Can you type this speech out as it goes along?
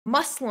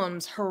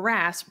Muslims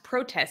harass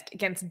protest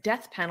against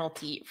death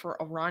penalty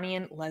for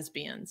Iranian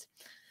lesbians.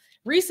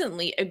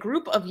 Recently, a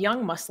group of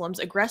young Muslims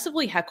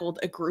aggressively heckled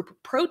a group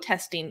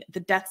protesting the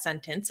death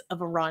sentence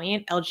of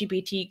Iranian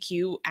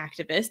LGBTQ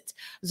activists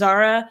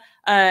Zara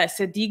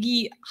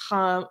Sadeghi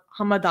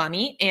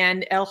Hamadani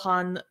and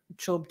Elhan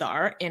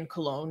Chobdar in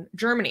Cologne,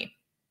 Germany.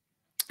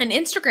 An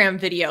Instagram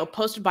video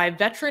posted by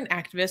veteran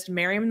activist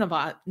Mariam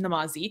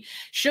Namazi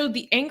showed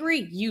the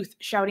angry youth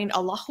shouting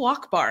Allahu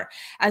Akbar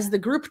as the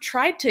group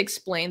tried to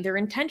explain their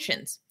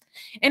intentions.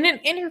 In an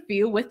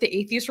interview with the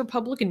Atheist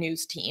Republic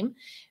news team,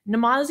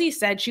 Namazi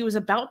said she was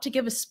about to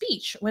give a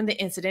speech when the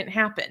incident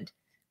happened.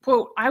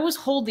 Quote, "I was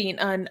holding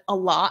an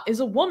Allah is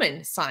a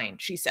woman sign,"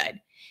 she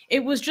said.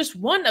 It was just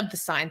one of the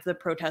signs the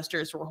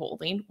protesters were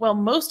holding, while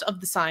most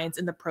of the signs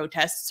in the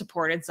protests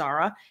supported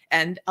Zara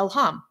and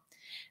Elham.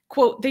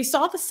 Quote, "They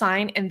saw the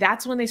sign and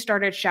that's when they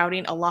started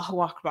shouting Allahu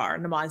Akbar,"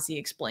 Namazi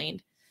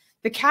explained.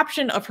 The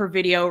caption of her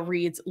video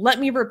reads, "Let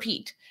me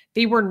repeat,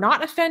 they were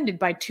not offended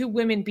by two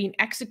women being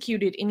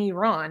executed in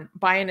Iran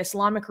by an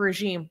Islamic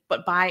regime,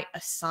 but by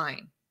a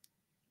sign."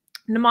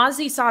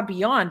 Namazi saw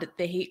beyond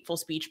the hateful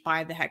speech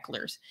by the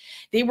hecklers.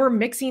 They were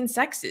mixing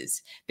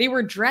sexes. They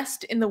were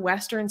dressed in the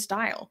Western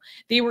style.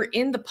 They were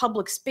in the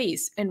public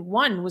space, and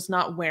one was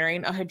not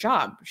wearing a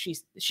hijab.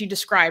 She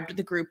described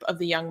the group of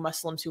the young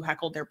Muslims who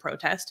heckled their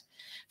protest.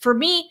 "For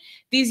me,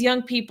 these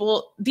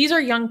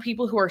are young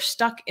people who are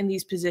stuck in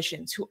these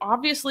positions, who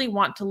obviously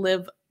want to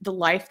live the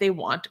life they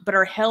want, but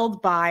are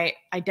held by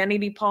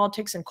identity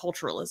politics and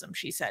culturalism,"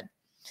 she said.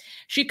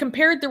 She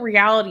compared the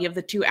reality of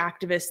the two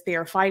activists they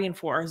are fighting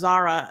for,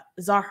 Zahra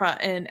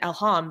and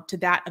Elham, to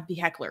that of the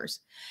hecklers.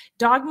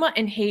 Dogma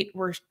and hate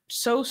were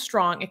so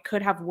strong it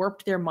could have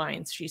warped their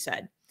minds, she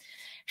said.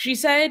 She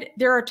said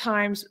there are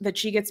times that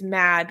she gets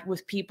mad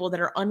with people that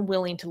are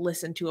unwilling to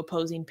listen to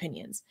opposing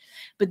opinions.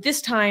 But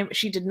this time,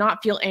 she did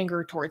not feel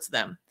anger towards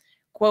them.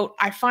 Quote,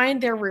 "I find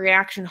their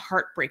reaction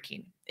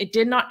heartbreaking. It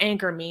did not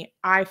anger me.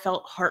 I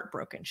felt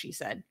heartbroken," she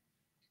said.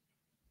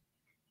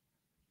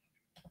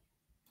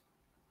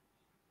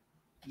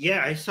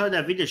 Yeah, I saw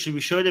that video. Should we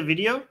show the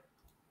video?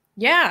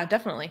 Yeah,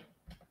 definitely.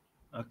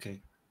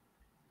 Okay.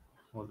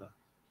 Hold on.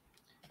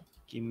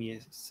 Give me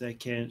a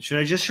second. Should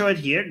I just show it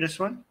here, this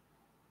one?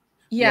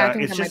 Yeah, I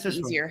think that might be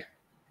easier. One.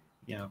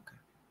 Yeah, okay.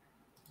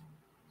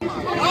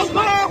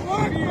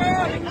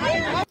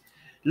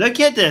 Look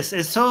at this.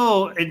 This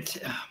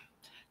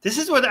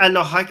is what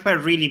Allahu Akbar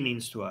really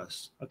means to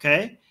us,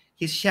 okay?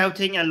 He's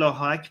shouting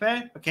Allahu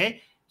Akbar,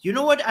 okay? You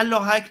know what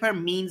Allahu Akbar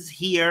means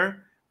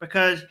here?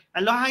 Because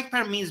Allahu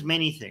Akbar means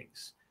many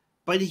things.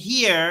 But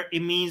here, it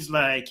means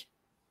like,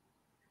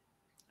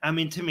 I'm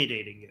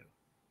intimidating you,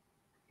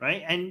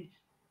 right? And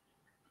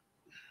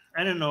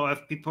I don't know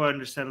if people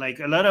understand, like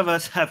a lot of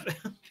us have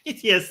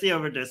PTSD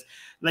over this.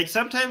 Like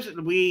sometimes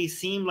we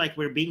seem like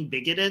we're being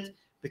bigoted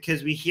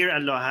because we hear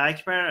Allahu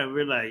Akbar and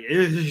we're like,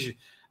 ugh.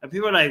 And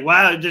people are like,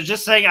 wow, they're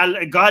just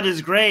saying God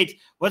is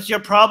great. What's your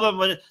problem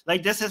with it?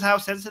 Like, this is how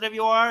sensitive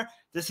you are.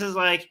 This is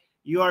like,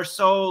 you are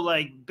so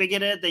like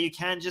bigoted that you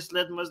can't just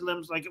let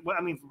Muslims, like, well,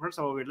 I mean, first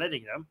of all, we're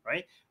letting them,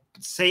 right,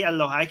 say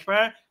Allahu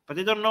Akbar, but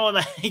they don't know,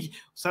 like,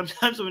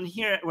 sometimes when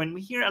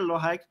we hear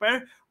Allahu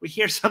Akbar, we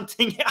hear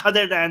something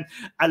other than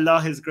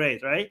Allah is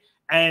great, right?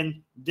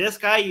 And this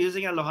guy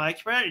using Allahu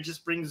Akbar, it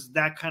just brings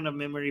that kind of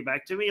memory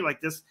back to me. Like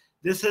this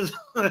is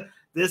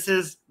this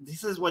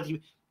is what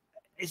he.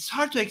 It's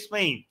hard to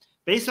explain.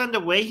 Based on the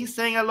way he's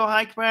saying Allahu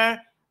Akbar,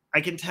 I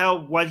can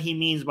tell what he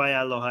means by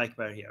Allahu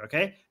Akbar here.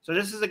 Okay, so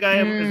this is a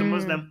guy who is a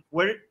Muslim.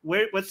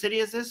 What city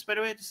is this, by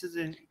the way? This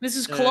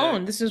is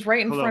Cologne. This is right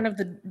in front of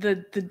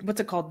the what's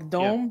it called? The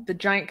dome, the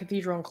giant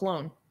cathedral in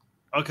Cologne.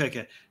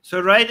 Okay.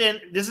 So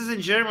this is in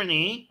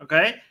Germany.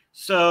 Okay,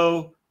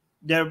 so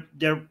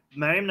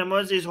Mariam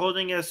Namazi is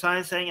holding a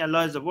sign saying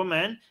Allah is a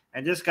woman,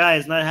 and this guy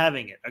is not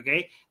having it.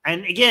 Okay,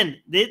 and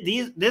again,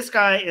 this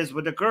guy is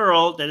with a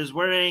girl that is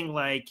wearing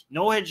like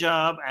no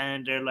hijab,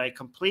 and they're like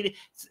completely.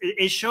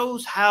 It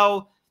shows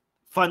how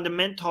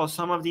fundamental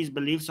some of these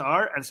beliefs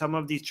are, and some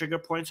of these trigger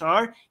points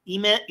are,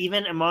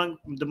 even among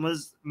the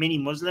many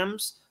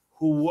Muslims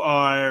who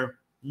are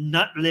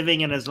not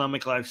living an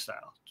Islamic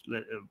lifestyle.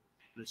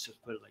 Let's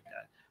just put it like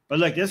that. But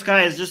like, this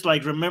guy is just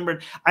like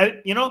remembered.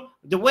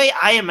 The way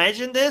I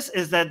imagine this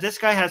is that this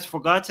guy has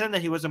forgotten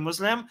that he was a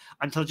Muslim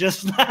until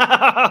just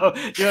now.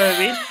 You know what I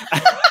mean?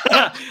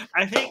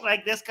 I think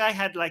like this guy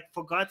had like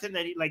forgotten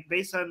that he, like,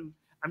 based on,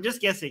 I'm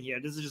just guessing here,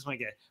 this is just my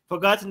guess,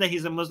 forgotten that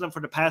he's a Muslim for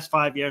the past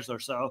 5 years or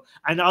so,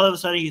 and all of a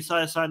sudden he saw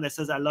a sign that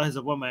says Allah is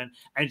a woman,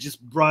 and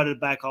just brought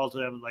it back all to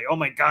him. Like, oh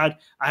my God,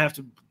 I have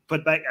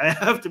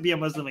to be a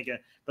Muslim again.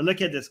 But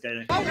look at this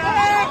guy.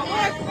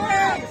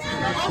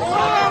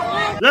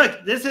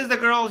 Look, this is the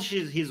girl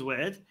he's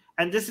with,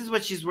 and this is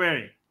what she's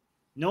wearing.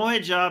 No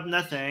hijab,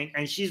 nothing,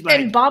 and she's like.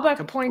 And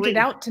Babak pointed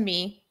out to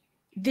me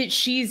that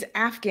she's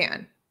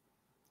Afghan,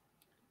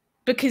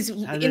 because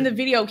in the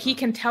video he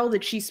can tell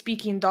that she's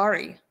speaking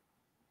Dari.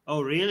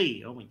 Oh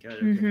really? Oh my God.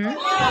 Mm-hmm.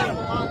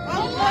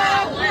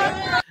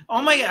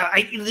 Oh my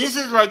God, this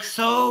is like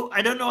so,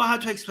 I don't know how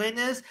to explain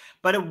this,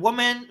 but a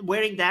woman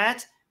wearing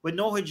that with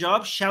no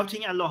hijab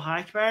shouting Allahu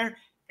Akbar,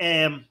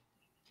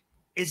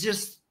 it's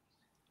just,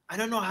 I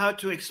don't know how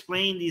to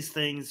explain these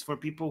things for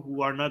people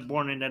who are not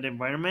born in that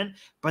environment,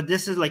 but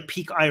this is like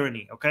peak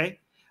irony, okay?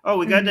 Oh,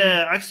 we got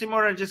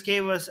Oxymoron just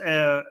gave us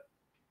a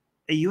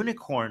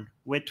unicorn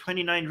with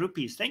 29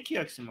 rupees. Thank you,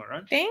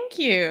 Oxymoron. Thank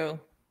you.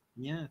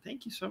 Yeah,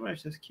 thank you so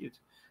much. That's cute.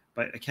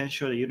 But I can't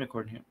show the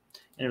unicorn here.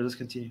 Anyway, let's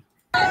continue.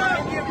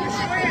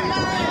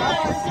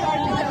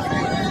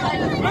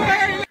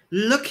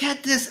 Look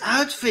at this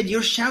outfit.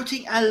 You're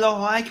shouting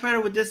Allahu Akbar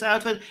with this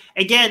outfit.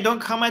 Again, don't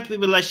come at me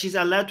with like she's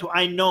allowed to.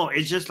 I know.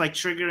 It's just like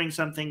triggering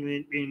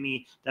something in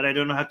me that I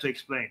don't know how to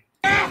explain.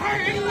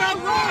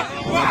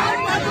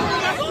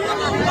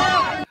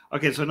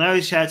 Okay, so now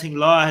he's shouting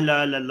La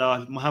ilaha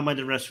illallah Muhammad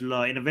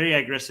Rasulullah in a very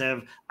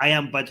aggressive, I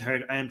am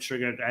butthurt, I am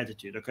triggered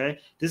attitude. Okay,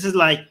 this is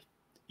like,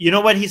 you know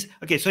what he's,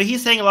 okay, so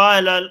he's saying La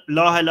ilaha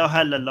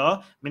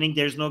illallah, meaning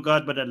there's no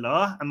God but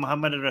Allah, and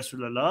Muhammad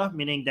Rasulullah,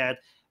 meaning that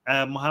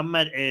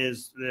Muhammad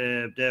is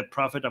the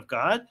prophet of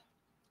God.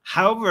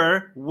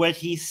 However, what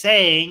he's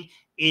saying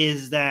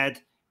is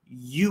that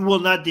you will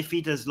not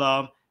defeat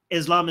Islam.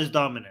 Islam is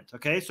dominant.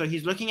 Okay, so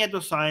he's looking at the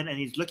sign and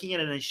he's looking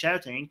at it and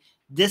shouting.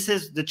 This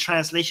is the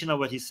translation of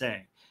what he's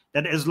saying,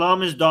 that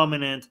Islam is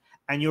dominant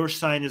and your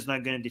sign is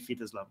not going to defeat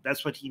Islam.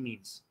 That's what he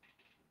means.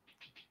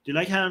 Do you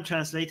like how I'm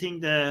translating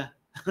the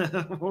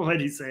what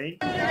he's saying?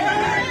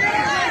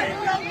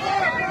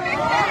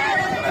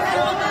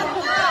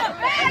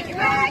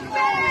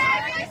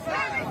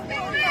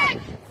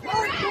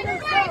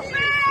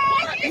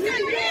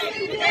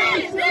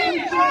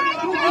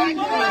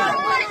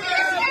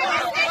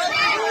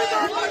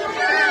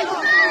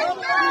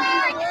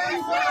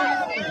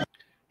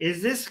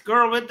 Is this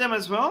girl with them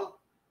as well?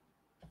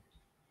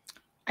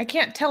 I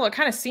can't tell. It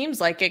kind of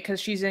seems like it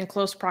because she's in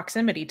close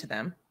proximity to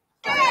them.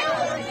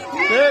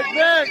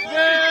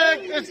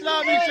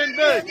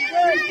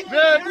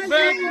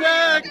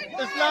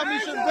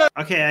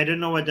 Okay, I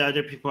don't know what the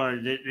other people are.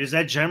 Is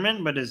that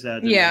German? But is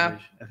that yeah?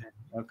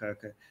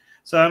 Okay.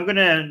 So I'm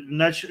gonna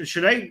not.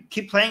 Should I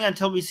keep playing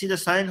until we see the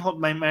sign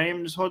my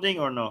Mariam is holding,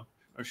 or no?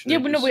 Or should yeah,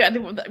 but no.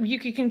 You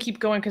can keep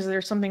going because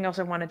there's something else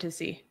I wanted to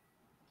see.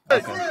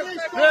 Okay.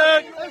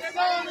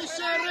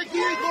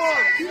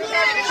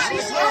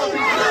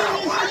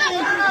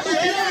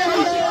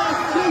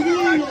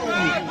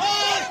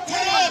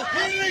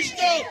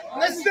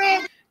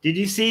 Did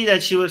you see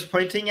that she was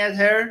pointing at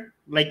her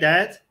like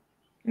that?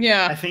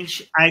 Yeah. I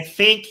think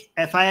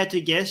if I had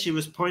to guess, she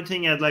was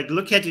pointing at like,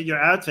 look at your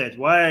outfit.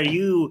 Who are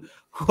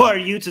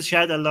you to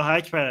shout Allahu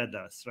Akbar at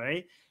us,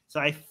 right? So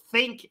I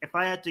think if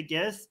I had to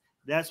guess,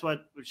 that's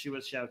what she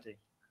was shouting.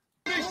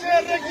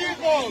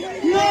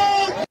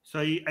 So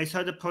I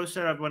saw the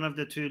poster of one of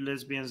the two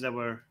lesbians that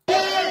were.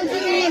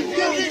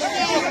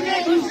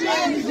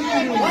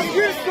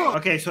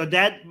 Okay, so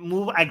that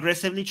move,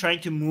 aggressively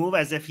trying to move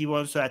as if he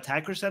wants to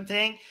attack or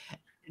something,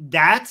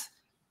 that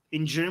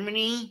in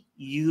Germany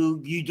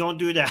you don't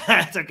do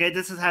that. Okay,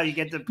 this is how you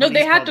get the police. No,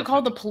 they had to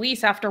call the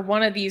police after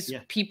one of these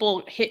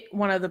people hit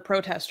one of the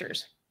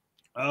protesters.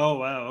 Oh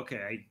wow,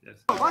 okay.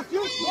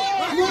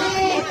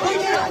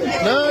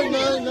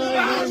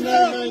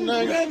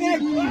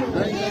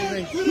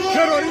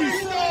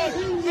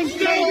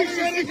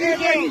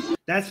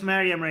 That's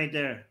Mariam right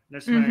there.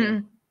 That's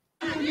Mariam.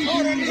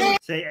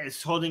 Say,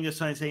 it's holding the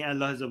sign saying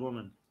Allah is a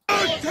woman.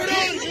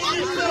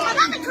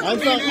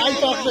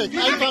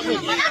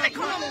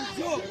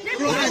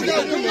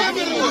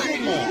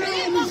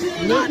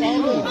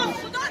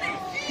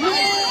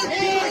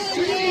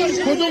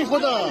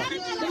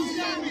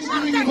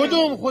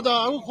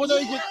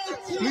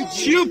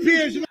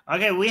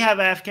 Okay, we have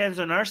Afghans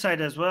on our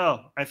side as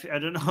well. I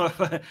don't know if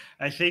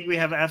I think we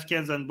have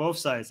Afghans on both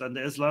sides, on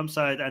the Islam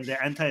side and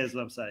the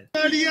anti-Islam side.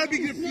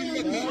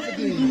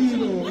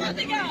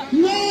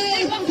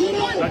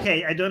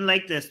 Okay, I don't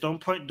like this.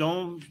 Don't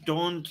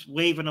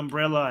wave an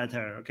umbrella at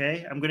her.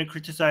 Okay, I'm gonna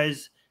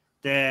criticize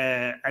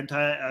the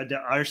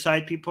our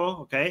side people.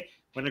 Okay,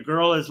 when a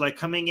girl is like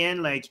coming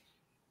in, like,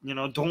 you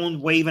know,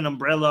 don't wave an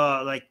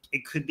umbrella. Like,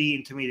 it could be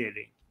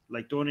intimidating.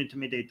 Like, don't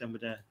intimidate them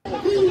with that.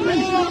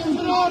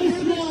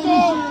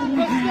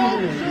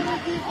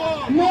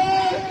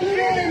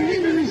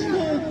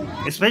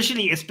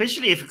 Especially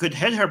if it could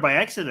hit her by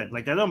accident.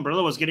 Like, that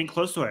umbrella was getting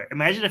close to her.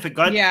 Imagine if it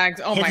got. Yeah.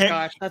 Oh my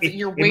gosh.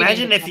 You're waiting.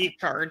 Imagine if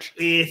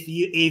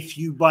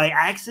you by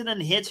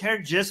accident hit her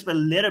just a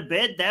little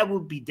bit, that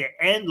would be the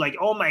end. Like,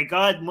 oh my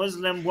God,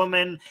 Muslim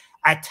woman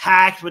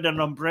attacked with an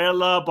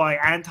umbrella by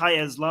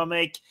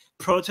anti-Islamic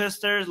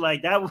protesters.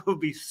 Like, that would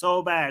be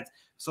so bad.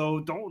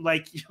 So don't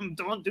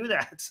do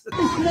that.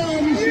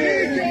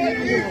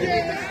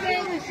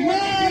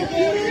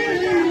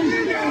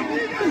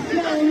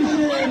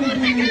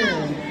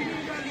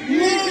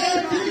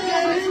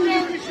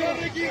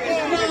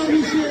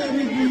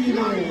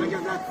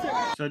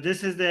 So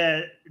this is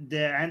the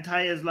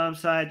anti-Islam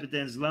side with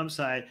the Islam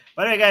side.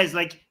 By the way, guys,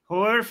 like,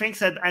 whoever thinks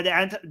that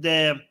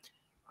the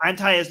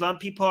anti-Islam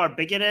people are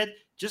bigoted,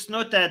 just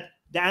note that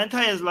the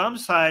anti-Islam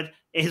side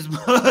is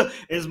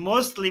is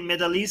mostly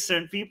Middle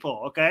Eastern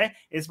people. Okay,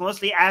 it's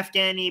mostly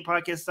Afghani,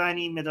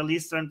 Pakistani, Middle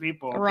Eastern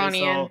people. Okay?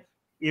 Iranian. So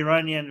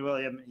Iranian,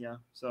 William, yeah.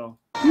 So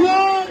look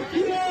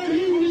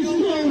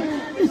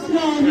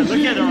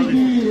at all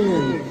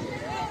this.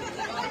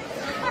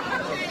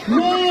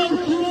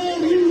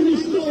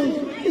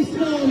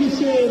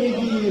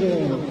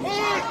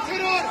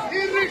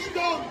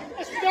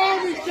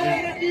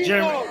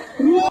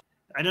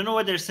 I don't know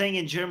what they're saying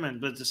in German,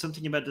 but there's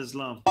something about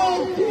Islam.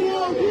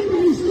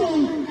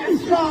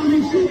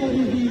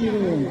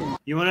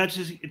 You want us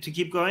to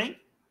keep going?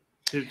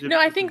 No,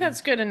 I think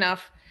that's good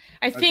enough.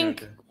 I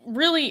think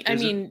really, I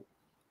mean,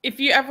 if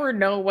you ever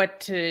know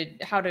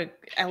how to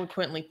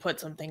eloquently put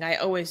something, I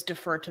always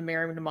defer to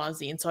Maryam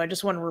Namazi. And so I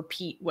just want to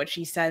repeat what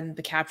she said in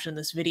the caption of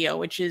this video,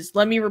 which is,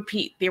 let me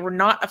repeat, they were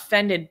not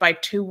offended by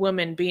 2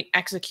 women being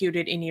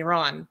executed in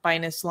Iran by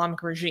an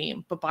Islamic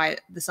regime, but by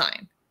the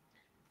sign.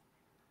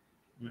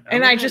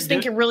 And I just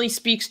think it really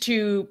speaks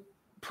to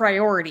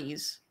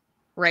priorities,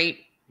 right?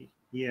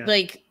 Yeah.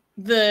 Like,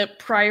 the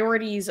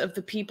priorities of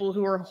the people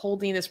who are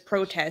holding this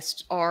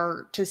protest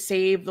are to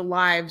save the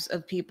lives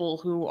of people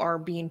who are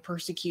being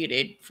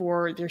persecuted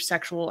for their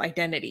sexual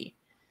identity,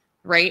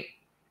 right?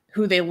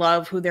 Who they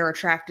love, who they're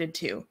attracted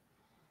to.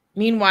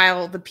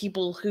 Meanwhile, the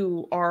people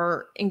who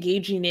are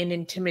engaging in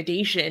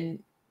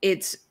intimidation,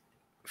 it's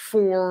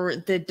for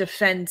the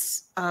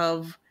defense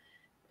of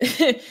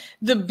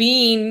the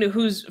being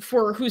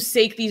for whose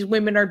sake these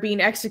women are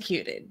being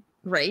executed,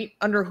 right?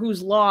 Under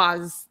whose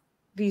laws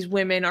these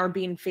women are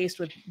being faced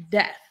with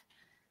death.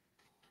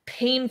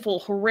 Painful,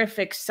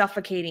 horrific,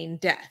 suffocating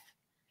death.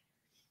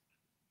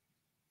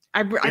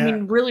 I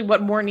mean, really,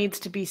 what more needs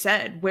to be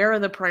said? Where are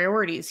the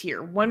priorities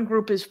here? One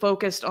group is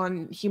focused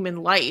on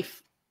human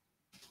life.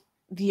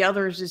 The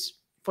others is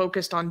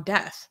focused on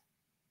death.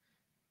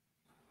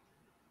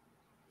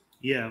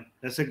 Yeah,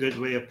 that's a good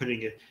way of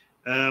putting it.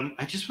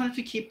 I just wanted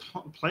to keep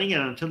playing it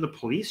until the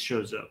police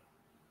shows up.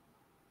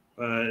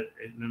 But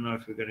I don't know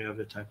if we're going to have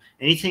the time.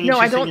 Anything? No,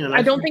 I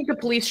don't think the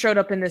police showed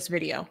up in this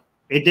video.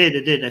 It did.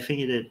 It did. I think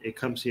it did. It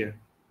comes here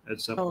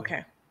at some point.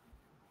 Okay.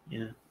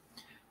 Yeah.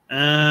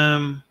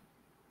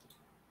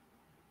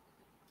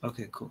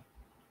 Okay. Cool.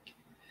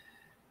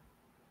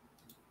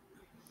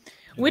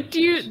 What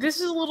do you?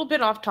 This is a little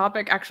bit off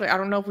topic. Actually, I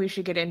don't know if we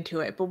should get into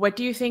it. But what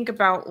do you think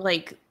about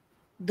like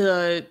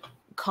the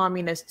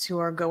communists who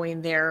are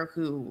going there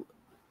who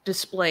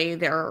display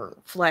their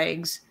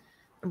flags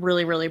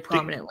really, really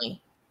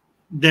prominently?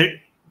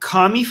 Their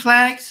commie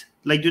flags?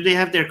 Like, do they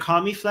have their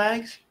commie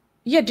flags?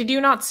 Yeah, did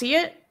you not see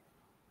it?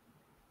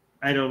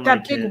 I don't that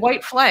like big it.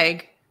 white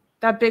flag.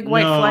 That big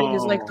white flag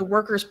is like the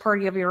Workers'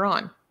 Party of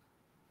Iran.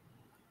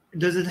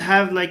 Does it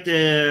have like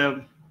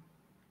the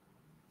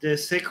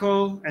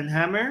sickle and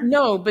hammer?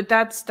 No, but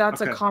that's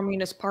a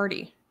communist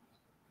party.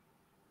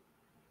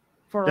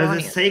 For Does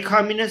Iranians. it say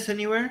communist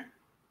anywhere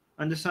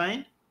on the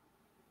sign?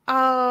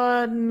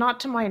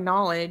 Not to my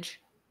knowledge.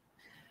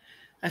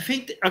 I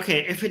think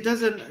if it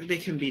doesn't, they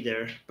can be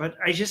there. But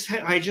I just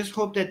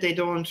hope that they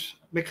don't,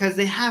 because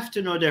they have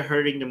to know they're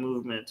hurting the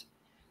movement.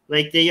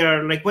 Like they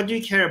are like, what do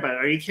you care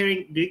about? Do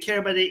you care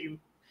about the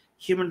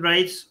human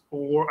rights,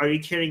 or are you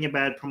caring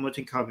about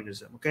promoting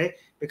communism? Okay,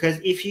 because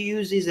if you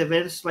use these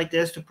events like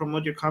this to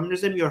promote your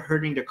communism, you're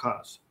hurting the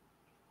cause,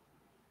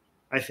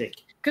 I think.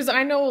 Because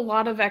I know a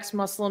lot of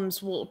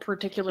ex-Muslims,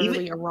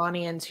 particularly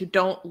Iranians, who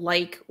don't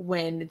like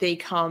when they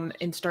come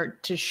and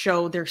start to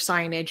show their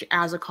signage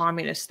as a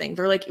communist thing.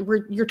 They're like,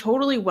 you're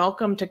totally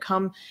welcome to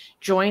come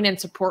join and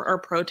support our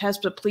protest,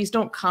 but please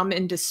don't come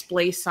and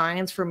display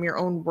signs from your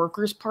own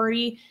Workers'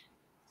 Party,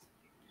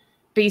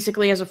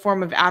 basically as a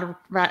form of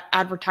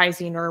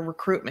advertising or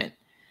recruitment.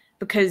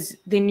 Because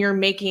then you're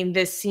making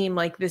this seem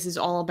like this is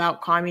all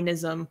about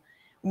communism,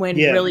 when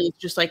really it's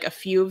just like a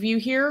few of you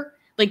here.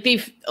 Like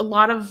a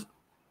lot of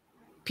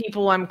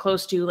people I'm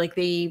close to, like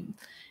they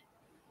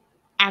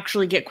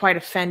actually get quite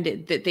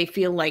offended that they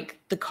feel like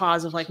the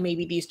cause of like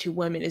maybe these 2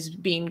 women is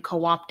being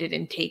co-opted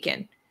and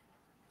taken.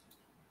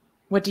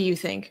 What do you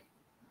think?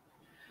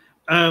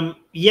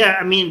 Yeah,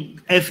 I mean,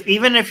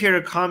 even if you're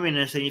a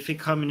communist and you think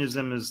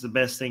communism is the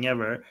best thing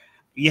ever,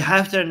 you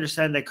have to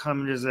understand that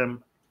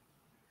communism,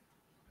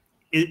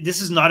 this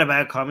is not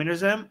about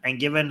communism. And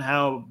given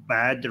how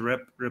bad the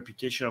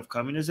reputation of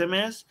communism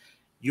is,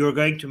 you're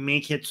going to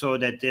make it so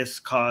that this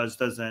cause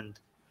doesn't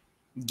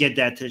get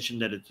the attention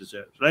that it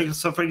deserves. Like,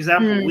 so for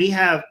example, we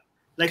have,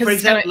 like, for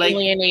example, like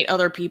alienate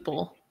other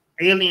people.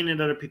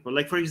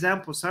 Like, for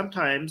example,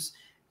 sometimes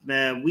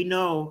we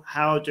know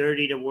how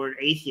dirty the word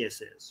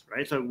atheist is,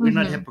 right? So we're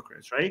not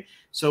hypocrites, right?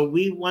 So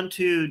we want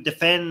to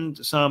defend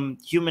some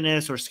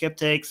humanists or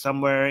skeptics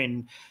somewhere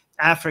in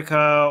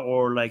Africa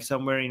or like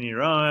somewhere in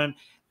Iran,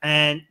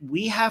 and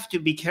we have to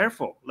be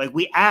careful. Like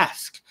we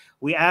ask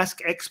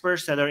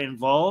experts that are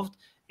involved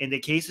in the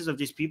cases of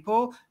these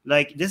people,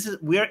 like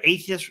we're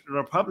Atheist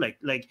Republic.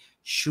 Like,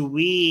 should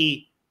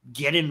we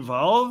get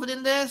involved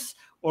in this,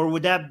 or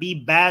would that be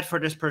bad for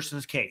this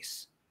person's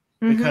case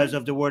because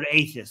of the word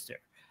atheist there?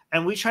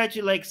 and we try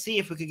to like see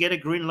if we could get a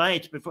green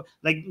light before,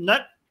 like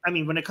not. I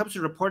mean, when it comes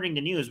to reporting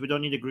the news, we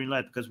don't need a green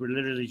light because we're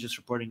literally just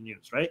reporting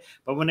news, right?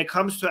 But when it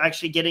comes to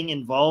actually getting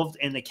involved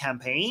in the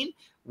campaign,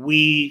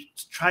 we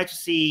try to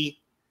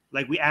see,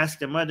 like we ask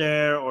the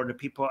mother or the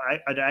people,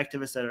 other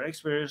activists that are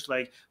experts,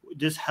 like,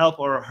 does help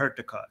or hurt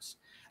the cause?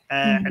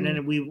 And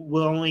then we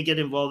will only get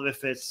involved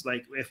if it's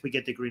like, if we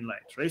get the green light,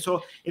 right?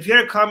 So if you're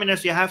a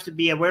communist, you have to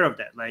be aware of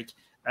that. Like,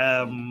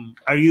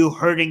 are you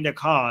hurting the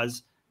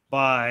cause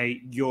by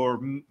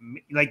your,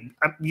 like,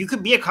 you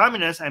could be a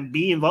communist and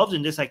be involved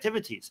in these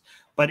activities,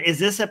 but is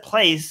this a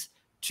place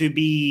to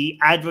be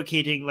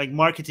advocating, like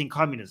marketing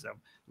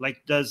communism?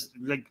 Like,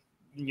 like,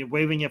 you're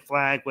waving a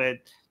flag with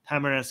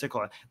hammer and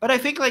sickle. But I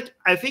think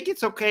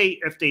it's okay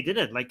if they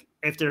didn't, like,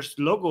 if their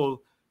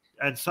logo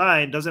and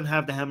sign doesn't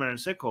have the hammer and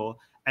sickle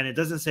and it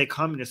doesn't say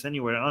communist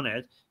anywhere on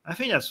it, I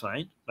think that's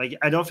fine. Like,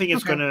 I don't think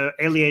it's going to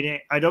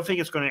alienate. I don't think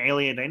it's going to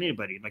alienate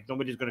anybody. Like,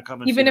 nobody's going to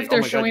come and even if like,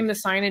 they're showing the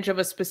signage of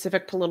a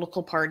specific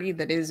political party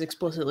that is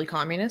explicitly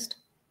communist.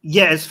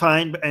 Yeah, it's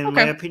fine, in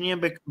my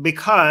opinion,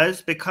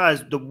 because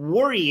the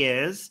worry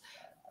is,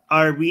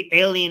 are we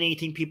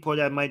alienating people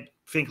that might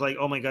think like,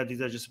 oh my God,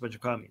 these are just a bunch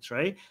of communists,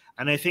 right?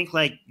 And I think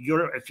like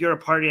if you're a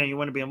party and you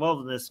want to be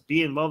involved in this,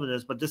 be involved in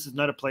this, but this is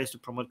not a place to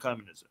promote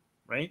communism,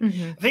 right?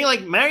 I think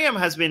like Mariam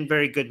has been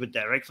very good with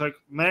that, right? So, like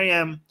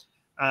Mariam,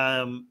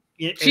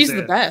 she's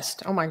the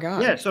best. Oh my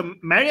God. Yeah, so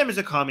Mariam is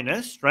a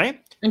communist,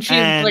 right? And she's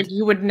like,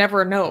 you would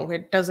never know.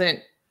 It doesn't.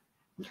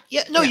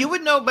 Yeah, no, you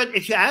would know, but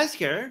if you ask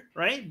her,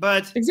 right?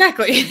 But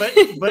exactly.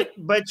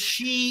 but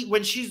she,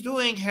 when she's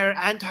doing her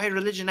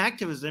anti-religion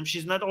activism,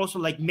 she's not also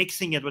like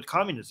mixing it with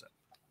communism,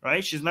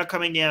 right? She's not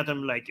coming at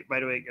them like, by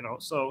the way, you know.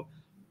 So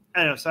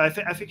I don't know. So I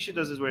think she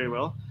does this very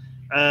well.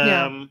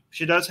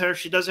 She does her.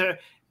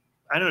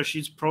 I don't know.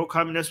 She's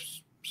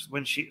pro-communist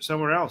when she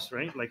somewhere else,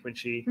 right? Like when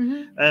she.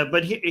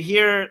 But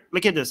here,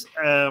 look at this.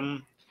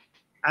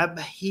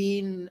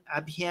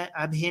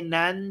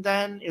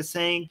 Abhinandan is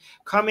saying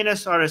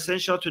communists are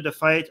essential to the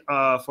fight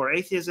for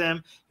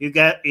atheism. You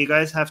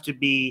guys have to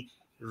be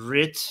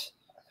writ.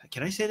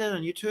 Can I say that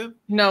on YouTube?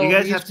 No, you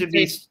guys have to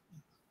be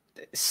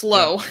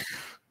slow.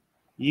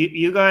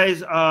 You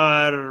guys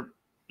are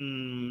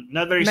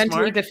not very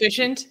mentally smart.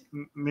 deficient.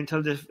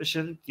 Mental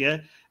deficient, yeah.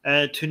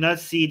 To not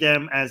see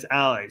them as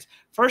allies.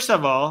 First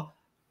of all,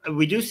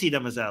 we do see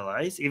them as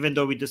allies, even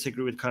though we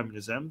disagree with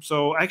communism.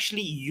 So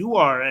actually, you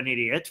are an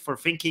idiot for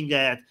thinking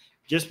that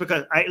just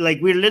because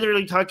we're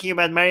literally talking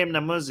about Mariam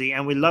Namazi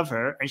and we love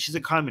her and she's a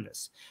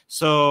communist.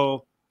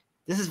 So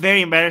this is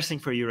very embarrassing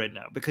for you right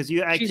now because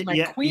you actually, she's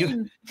my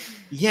queen.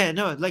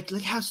 Like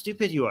how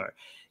stupid you are,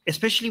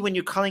 especially when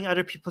you're calling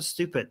other people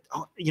stupid.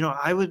 Oh, you know,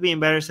 I would be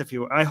embarrassed if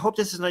you were. I hope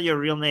this is not your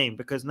real name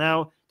because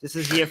now this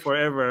is here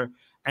forever.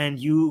 And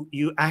you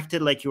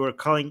acted like you were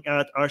calling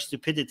out our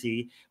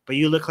stupidity, but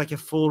you look like a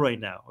fool right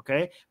now,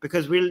 okay?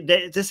 Because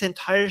this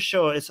entire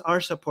show is our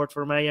support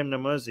for Mariam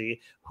Namazi,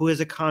 who is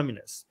a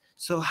communist.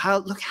 So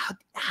look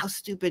how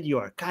stupid you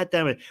are. God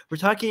damn it. We're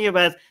talking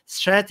about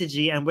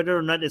strategy and whether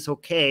or not it's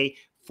okay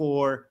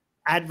for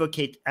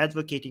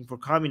advocating for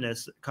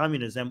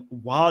communism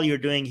while you're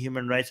doing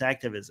human rights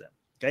activism,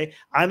 okay?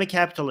 I'm a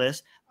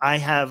capitalist.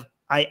 I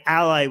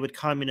ally with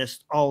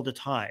communists all the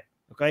time,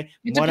 okay?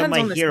 It depends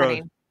on the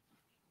setting.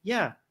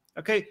 Yeah.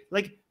 Okay.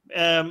 Like,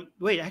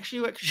 wait.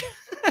 Actually,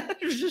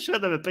 just show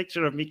them a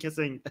picture of me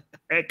kissing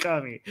a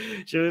commie.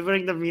 Should we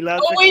bring the Milad?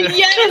 Oh wait,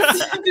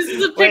 yes. This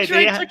is a picture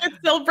I took at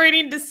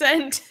celebrating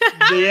dissent.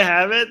 Do you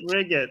have it?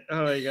 Bring it.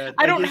 Oh my God.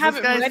 I don't have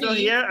it ready. Still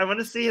here? I want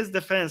to see his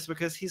defense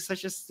because he's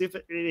such a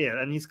stupid idiot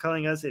and he's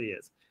calling us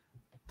idiots.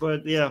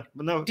 But yeah,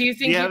 but no. Do you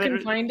think you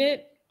can find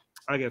it?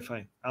 Okay,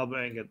 fine. I'll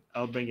bring it.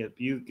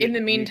 In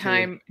the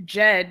meantime,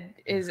 Jed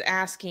is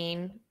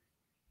asking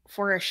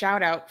for a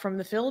shout out from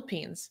the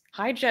Philippines.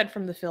 Hi, Jed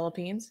from the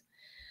Philippines.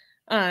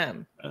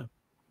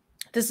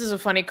 This is a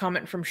funny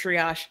comment from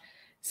Shriyash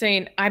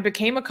saying, I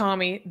became a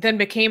commie, then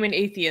became an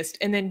atheist,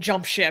 and then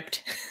jump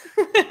shipped.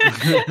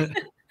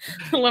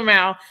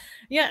 Lamau.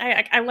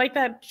 Yeah, I like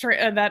that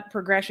that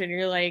progression.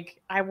 You're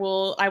like, I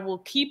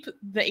will keep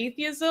the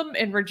atheism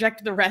and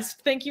reject the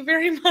rest. Thank you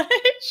very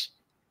much.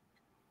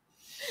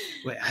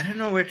 Wait, I don't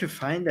know where to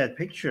find that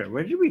picture.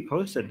 Where did we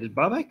post it? Did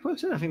Babak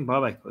post it? I think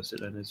Babak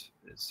posted it on his.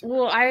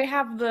 Well, I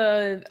have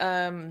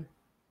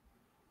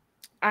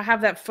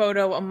that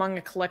photo among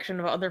a collection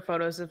of other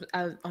photos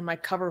on my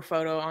cover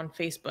photo on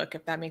Facebook.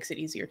 If that makes it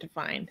easier to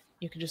find,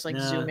 you can just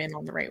zoom in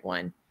on the right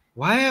one.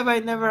 Why have I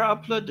never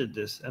uploaded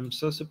this? I'm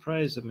so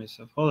surprised at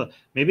myself. Hold on,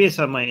 maybe it's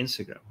on my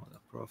Instagram. Hold on,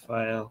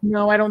 profile.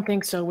 No, I don't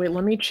think so. Wait,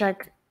 let me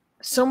check.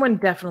 Someone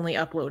definitely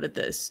uploaded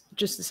this.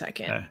 Just a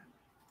second.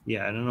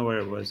 Yeah, I don't know where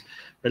it was,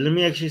 but let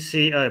me actually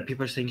see.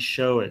 People are saying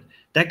show it.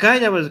 That guy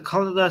that was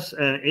calling us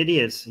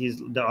idiots,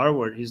 he's the R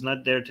word. He's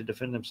not there to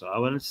defend himself. I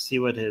wanted to see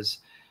what his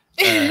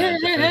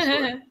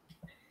defense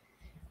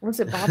was.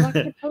 It Babak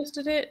that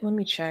posted it? Let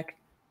me check.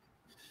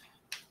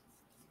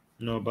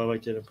 No,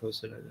 Babak didn't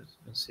post it.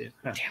 Let's see it.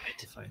 Damn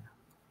it! Fine.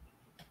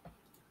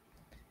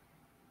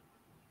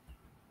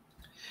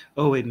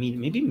 Oh wait,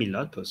 maybe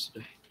Milad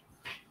posted it.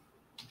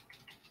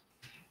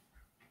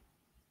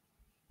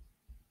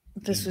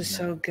 This was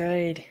so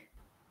good.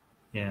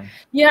 Yeah.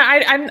 Yeah,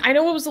 I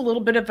know it was a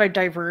little bit of a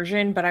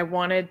diversion, but I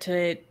wanted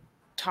to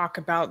talk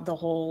about the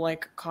whole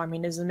like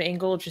communism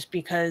angle just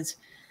because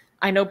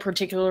I know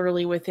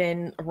particularly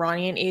within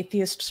Iranian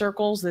atheist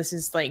circles, this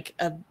is like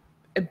a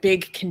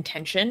big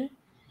contention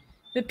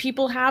that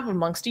people have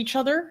amongst each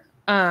other.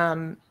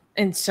 And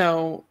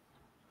so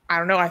I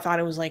don't know, I thought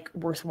it was like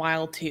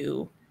worthwhile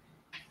to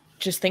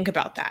just think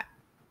about that.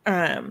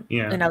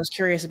 And I was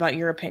curious about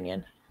your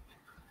opinion.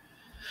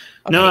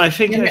 Okay. No, I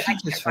think I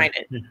can't find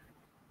it.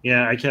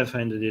 Yeah, I can't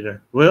find it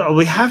either. Well,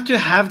 we have to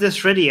have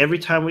this ready every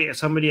time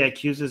somebody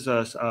accuses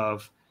us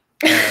of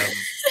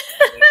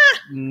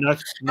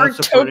not our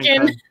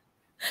supporting.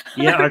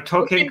 Our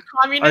token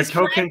communist.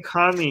 Our token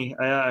commie.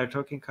 Our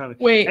token commie.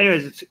 Wait.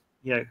 Anyways,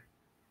 yeah.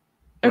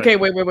 Okay.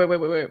 Wait.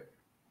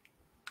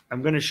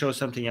 I'm going to show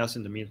something else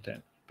in the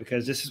meantime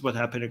because this is what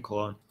happened in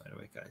Cologne, by the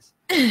way, guys.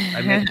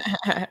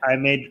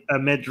 I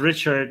met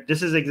Richard.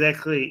 This is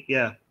exactly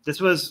This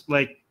was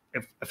like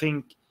I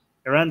think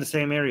around the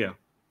same area.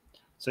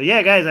 So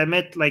yeah, guys, I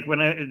met like when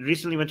I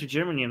recently went to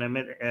Germany and I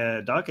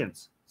met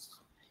Dawkins.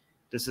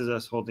 This is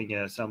us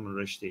holding Salman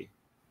Rushdie.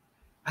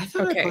 I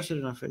thought I posted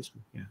it on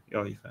Facebook. Yeah.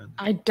 Oh, you found it.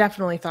 I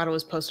definitely thought it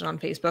was posted on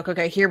Facebook.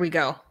 Okay, here we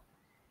go.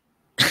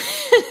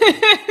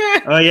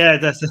 Oh yeah,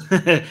 that's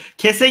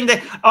kissing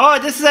the. Oh,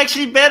 this is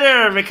actually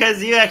better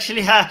because you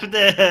actually have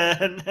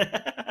the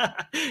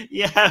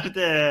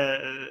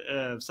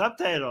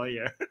subtitle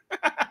here.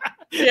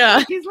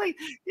 Yeah, he's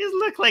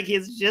look like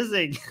he's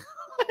jizzing,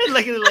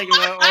 like an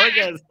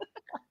orgasm.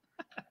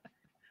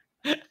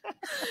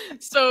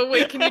 So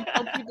wait, can you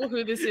tell people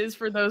who this is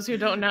for those who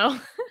don't know?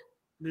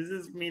 This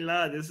is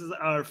Milad. This is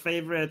our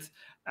favorite.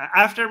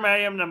 After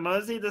Mariam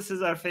Namazi, this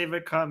is our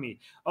favorite commie.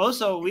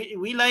 Also,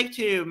 we like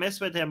to mess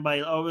with him by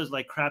always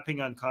like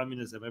crapping on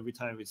communism every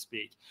time we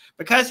speak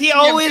because he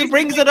always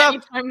brings it up.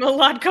 Anytime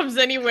Milad comes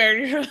anywhere,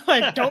 you're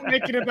like, don't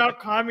make it about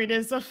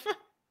communism.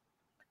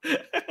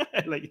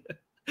 Like,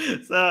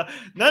 so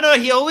no,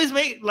 he always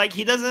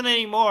he doesn't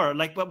anymore.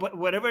 Like, but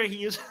whatever he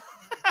uses.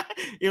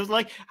 It was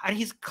like, and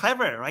he's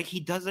clever, right?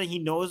 He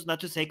knows not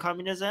to say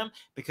communism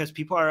because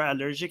people are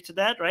allergic to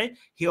that, right?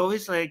 He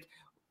always like,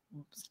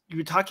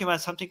 you're talking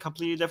about something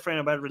completely different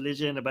about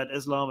religion, about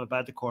Islam,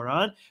 about the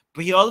Quran,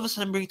 but he all of a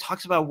sudden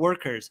talks about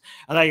workers.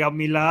 I'm like,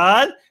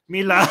 Milad,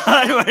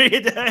 what are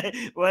you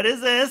doing? What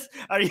is this?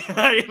 Are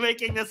you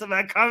making this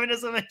about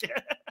communism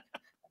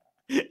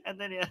again? And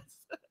then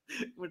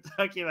we're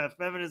talking about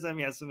feminism.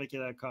 He has to make it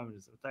about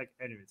communism.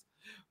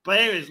 But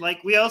anyways,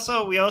 like we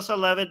also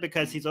love it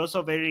because he's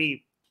also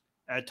very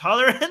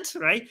tolerant,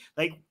 right?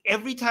 Like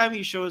every time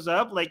he shows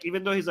up, like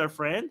even though he's our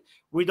friend,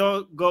 we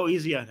don't go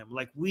easy on him.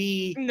 Like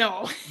we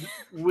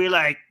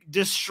like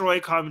destroy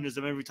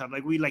communism every time.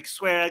 Like we like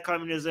swear at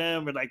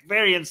communism. We're like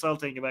very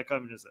insulting about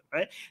communism,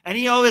 right? And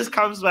he always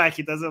comes back.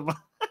 He doesn't.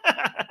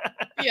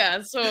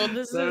 Yeah. So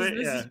this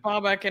is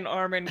Babak and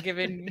Armin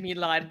giving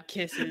Milad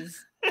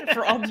kisses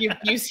for all the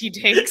abuse he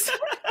takes.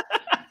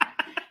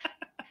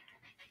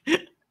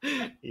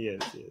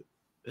 Yes.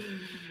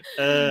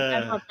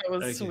 I thought that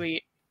was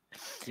sweet.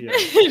 Yeah.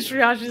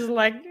 Shriyash is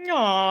like,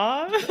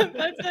 aw,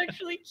 that's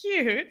actually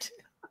cute.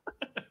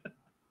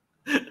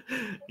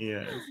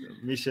 Yeah,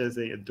 Misha is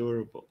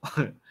adorable.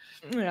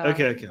 Yeah.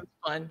 Okay.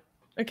 Fun.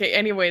 Okay,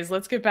 anyways,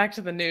 let's get back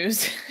to the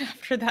news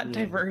after that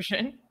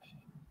diversion.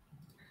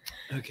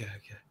 Okay.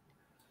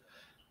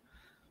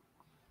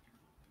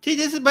 See,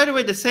 this is, by the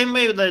way, the same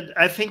way that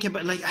I think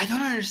about, like, I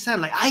don't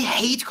understand. Like, I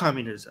hate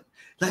communism.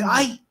 Like,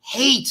 I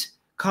hate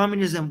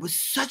communism with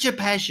such a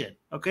passion,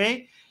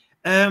 okay?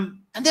 And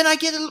then I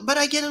get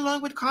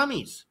along with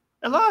commies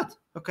a lot,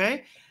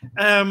 okay?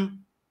 And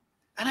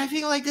I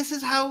feel like this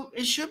is how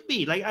it should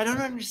be. Like, I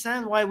don't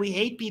understand why we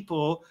hate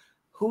people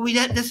who we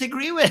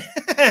disagree with,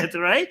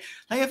 right?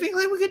 Like, I think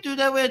like we could do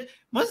that with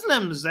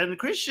Muslims and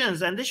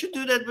Christians, and they should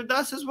do that with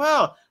us as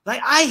well.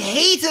 Like, I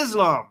hate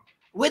Islam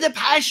with a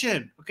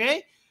passion,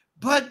 okay?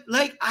 But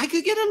like, I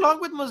could get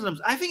along with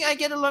Muslims. I think I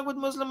get along with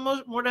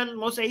Muslims more than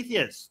most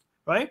atheists,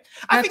 right?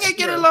 I think I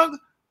get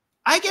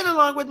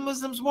along with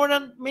Muslims more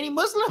than many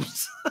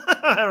Muslims,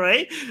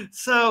 right?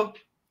 So,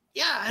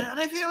 yeah, and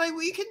I feel like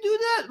we can do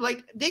that.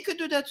 Like, they could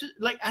do that too.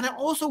 Like, and I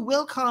also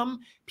welcome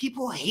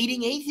people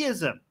hating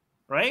atheism,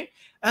 right?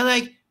 And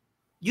like,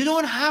 you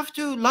don't have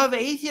to love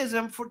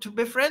atheism to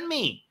befriend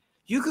me.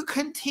 You could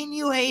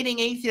continue hating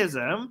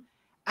atheism,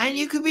 and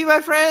you could be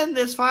my friend.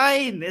 It's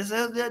fine.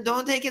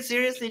 Don't take it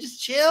seriously.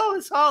 Just chill.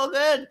 It's all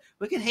good.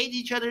 We can hate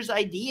each other's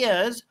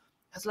ideas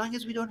as long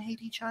as we don't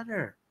hate each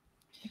other.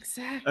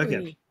 Exactly.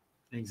 Okay.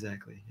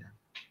 Exactly.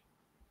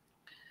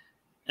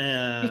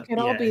 Yeah. It could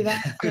all be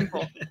that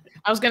simple.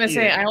 I was gonna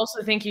say, I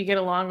also think you get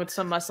along with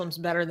some Muslims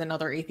better than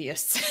other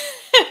atheists.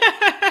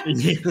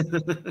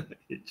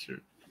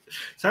 True.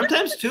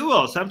 Sometimes too.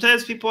 Well,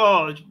 sometimes people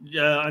on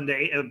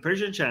the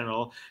Persian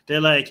channel, they're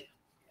like,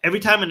 every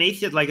time an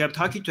atheist, like I'm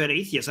talking to an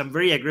atheist, I'm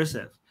very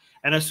aggressive.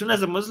 And as soon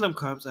as a Muslim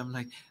comes, I'm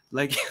like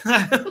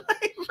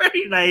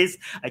very nice.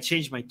 I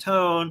change my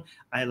tone.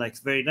 I like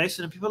very nice.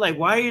 And people are like,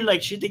 why are you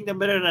like treating them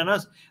better than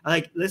us? I'm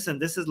like, listen,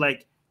 this is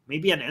like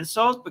maybe an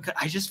insult, because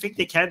I just think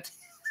they can't.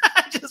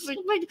 I just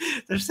think like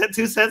there's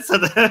 2 cents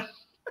of them.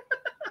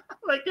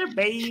 Like they're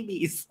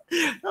babies,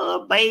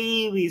 little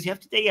babies. You have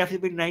to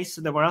be nice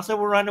to them, or else they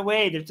will run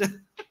away. They're just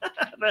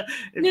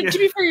No, to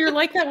be fair, you're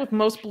like that with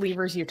most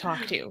believers you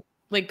talk to.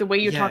 Like the way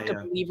you talk to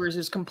yeah. believers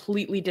is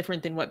completely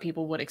different than what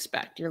people would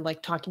expect. You're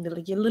like talking to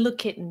like your little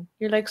kitten.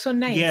 You're like so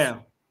nice. Yeah.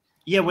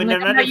 When Like,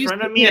 they're I'm not not in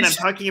front of me and I'm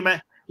talking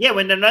about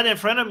when they're not in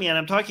front of me and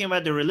I'm talking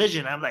about the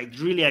religion, I'm like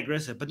really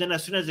aggressive. But then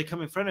as soon as they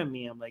come in front of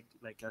me, I'm like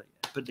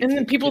and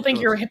then people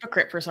think you're a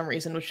hypocrite for some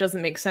reason, which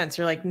doesn't make sense.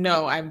 You're like,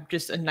 no, I'm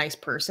just a nice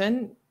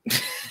person.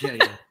 Yeah.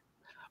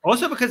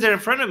 Also because they're in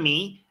front of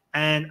me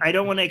and I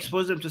don't want to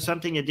expose them to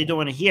something that they don't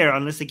want to hear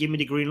unless they give me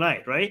the green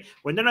light, right?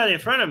 When they're not in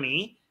front of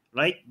me,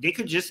 right, they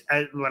could just,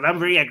 when I'm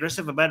very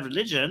aggressive about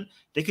religion,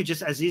 they could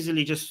just as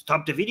easily just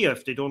stop the video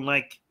if they don't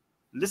like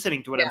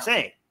listening to what I'm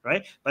saying,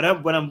 right?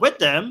 But when I'm with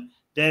them,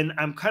 then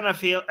I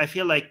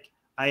feel like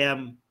I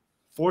am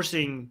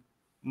forcing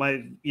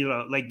my,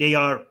 like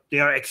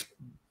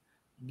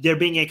they're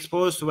being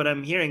exposed to what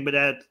I'm hearing, but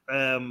that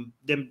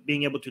them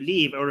being able to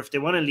leave, or if they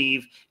want to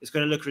leave, it's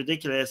going to look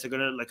ridiculous. They're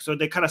going to so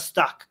they're kind of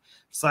stuck.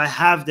 So I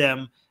have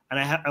them, and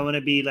I want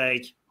to be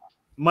like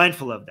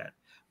mindful of that.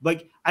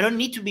 But I don't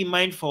need to be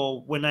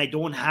mindful when I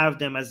don't have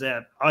them as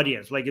an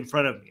audience, like in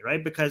front of me,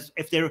 right? Because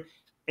if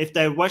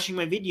they're watching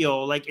my video,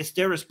 like it's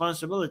their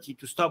responsibility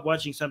to stop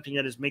watching something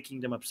that is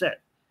making them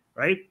upset,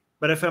 right?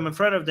 But if I'm in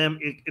front of them,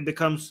 it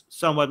becomes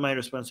somewhat my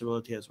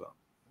responsibility as well.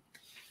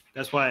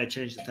 That's why I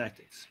changed the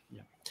tactics.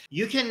 Yeah.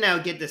 You can now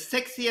get the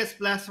sexiest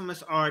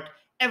blasphemous art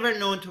ever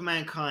known to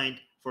mankind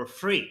for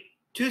free.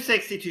 Too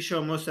sexy to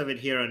show most of it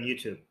here on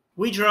YouTube.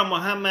 We draw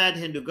Muhammad,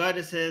 Hindu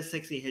goddesses,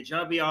 sexy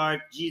hijabi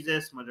art,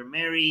 Jesus, Mother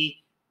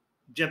Mary,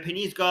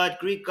 Japanese god,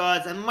 Greek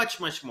gods, and much,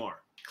 much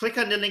more. Click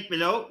on the link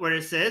below where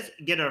it says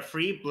get our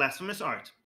free blasphemous art.